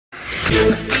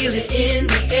I feel it in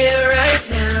the air right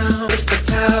now. It's the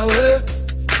power.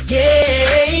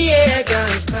 Yeah,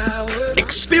 God's power.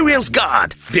 Experience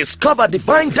God, discover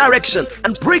divine direction,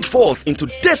 and break forth into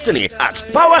destiny at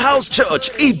Powerhouse Church,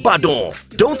 Ibadan.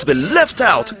 Don't be left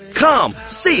out. Come,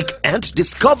 seek, and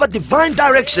discover divine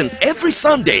direction every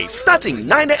Sunday starting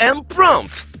 9 a.m.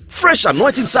 prompt. Fresh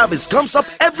anointing service comes up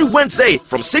every Wednesday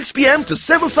from 6 p.m. to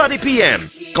 7:30 p.m.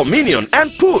 Communion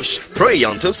and push, pray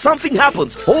until something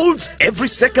happens, holds every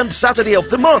second Saturday of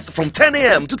the month from 10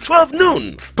 a.m. to 12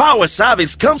 noon. Power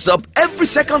service comes up every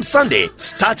second Sunday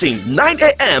starting 9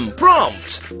 a.m.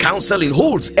 prompt. Counseling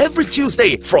holds every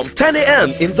Tuesday from 10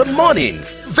 a.m. in the morning.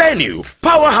 Venue,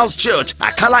 Powerhouse Church,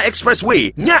 Akala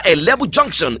Expressway, near Elebu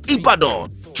Junction,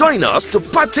 Ibadan. Join us to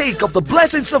partake of the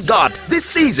blessings of God this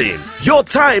season. Your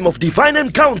time of divine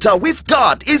encounter with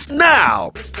God is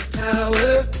now.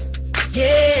 Power.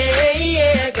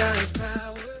 Yeah, God's power.